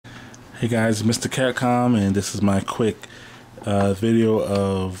Hey guys, Mr. Catcom, and this is my quick video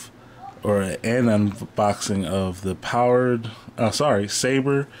of an unboxing of the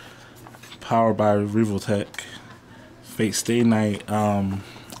Saber powered by Revoltech Fate Stay Night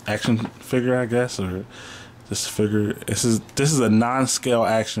action figure, I guess, or this figure. This is a non-scale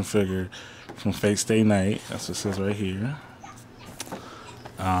action figure from Fate Stay Night. That's what it says right here.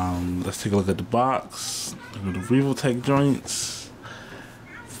 Let's take a look at the box. Look at the Revoltech joints.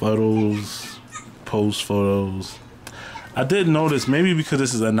 Photos, pose photos. I did notice, maybe because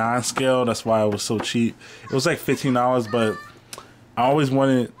this is a non-scale, that's why it was so cheap. It was like $15, but I always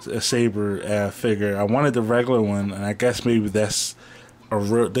wanted a Saber figure. I wanted the regular one, and I guess maybe that's a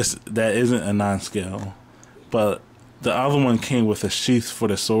real. That isn't a non-scale, but the other one came with a sheath for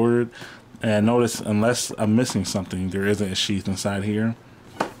the sword, and I noticed, unless I'm missing something, there isn't a sheath inside here.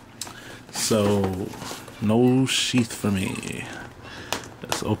 So no sheath for me.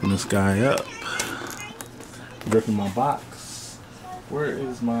 Let's open this guy up. Ripping my box. Where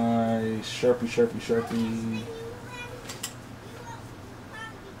is my Sharpie?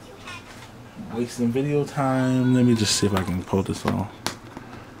 Wasting video time. Let me just see if I can pull this off.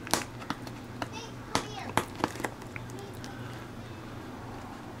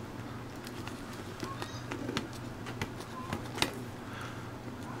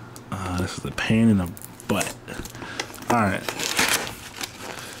 This is a pain in the butt. Alright.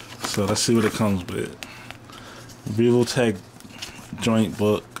 So let's see what it comes with. Revoltech joint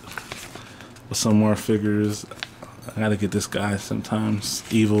book with some more figures. I gotta get this guy sometimes.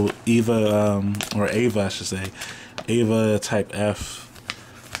 Ava, I should say. Ava Type F.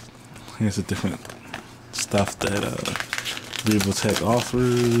 Here's the different stuff that Revoltech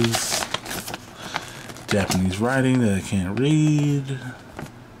offers. Japanese writing that I can't read.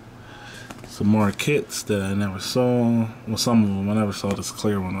 Some more kits that I never saw. Well, some of them I never saw. This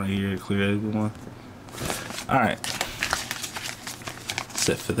clear one right here, clear one. All right,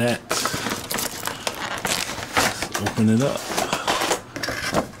 set for that. Let's open it up.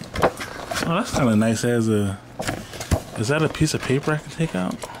 Oh, that's kind of nice. As a, is that a piece of paper I can take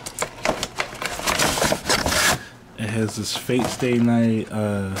out? It has this Fate Stay Night,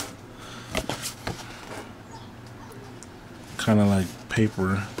 kind of like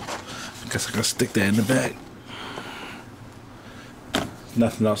paper. I guess I gotta stick that in the back.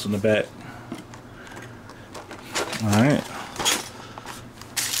 Nothing else in the back. Alright.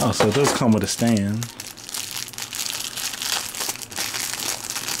 Oh, so it does come with a stand.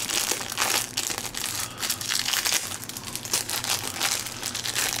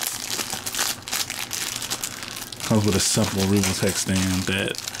 Comes with a simple Revoltech stand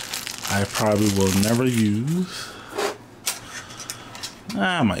that I probably will never use.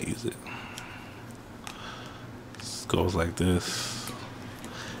 I might use it. Goes like this,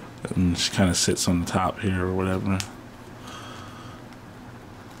 and she kind of sits on the top here or whatever.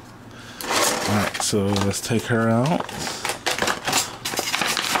 Alright, so let's take her out.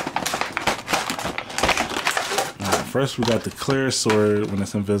 Alright, first we got the clear sword when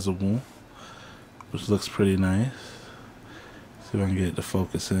it's invisible, which looks pretty nice. See if I can get it to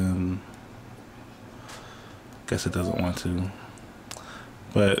focus in. Guess it doesn't want to,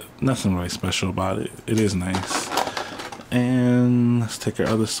 but nothing really special about it. It is nice. And let's take her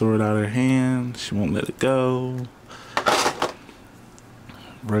other sword out of her hand. She won't let it go.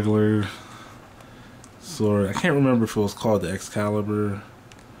 Regular sword. I can't remember if it was called the Excalibur.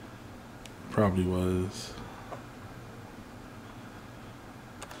 Probably was.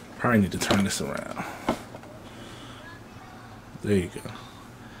 Probably need to turn this around. There you go.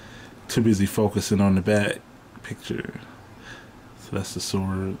 Too busy focusing on the back picture. So that's the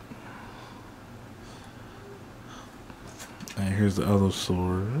sword. And here's the other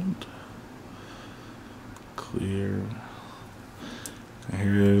sword. Clear. And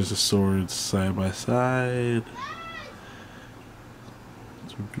here's the swords side by side.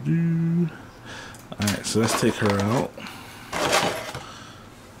 Alright, so let's take her out.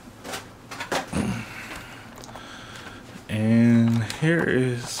 And here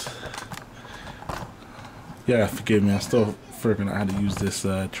is... Yeah, forgive me, I'm still figuring out how to use this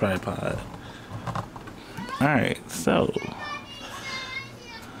tripod. Alright, so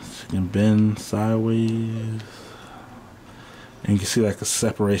she can bend sideways, and you can see like a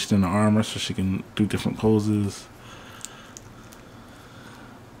separation in the armor so she can do different poses.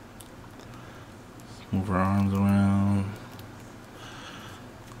 Move her arms around.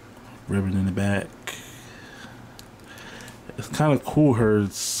 Ribbon in the back. It's kind of cool, her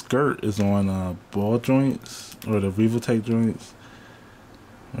skirt is on ball joints, or the Revoltech joints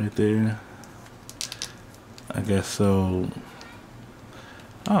right there. I guess so.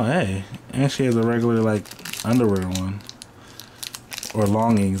 Oh, hey. And she has a regular, like, underwear one. Or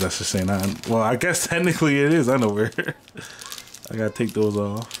longings, I should say. Not, well, I guess technically it is underwear. I gotta take those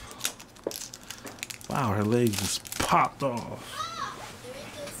off. Wow, her legs just popped off.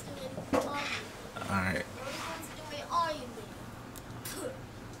 Alright.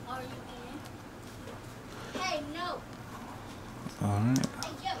 Alright.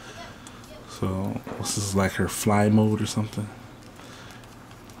 So, this is like her fly mode or something.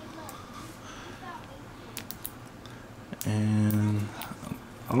 And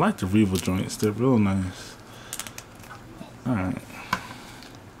I like the Revoltech joints, they're real nice. Alright.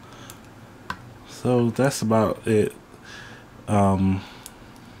 So that's about it. Got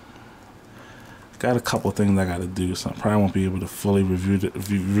a couple things I gotta do, so I probably won't be able to fully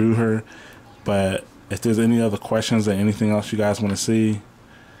review her. But if there's any other questions or anything else you guys want to see,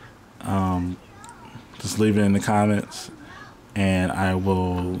 just leave it in the comments and I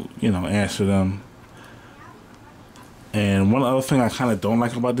will, you know, answer them. And one other thing I kind of don't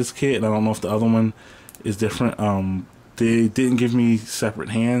like about this kit, and I don't know if the other one is different, they didn't give me separate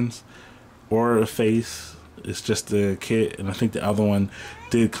hands or a face. It's just the kit, and I think the other one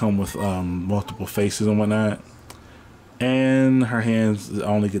did come with multiple faces and whatnot. And her hands, I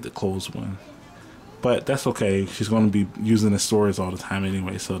only get the closed one. But that's okay. She's going to be using the stories all the time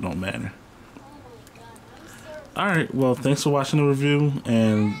anyway, so it don't matter. Alright, well, thanks for watching the review,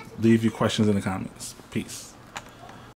 and leave your questions in the comments. Peace.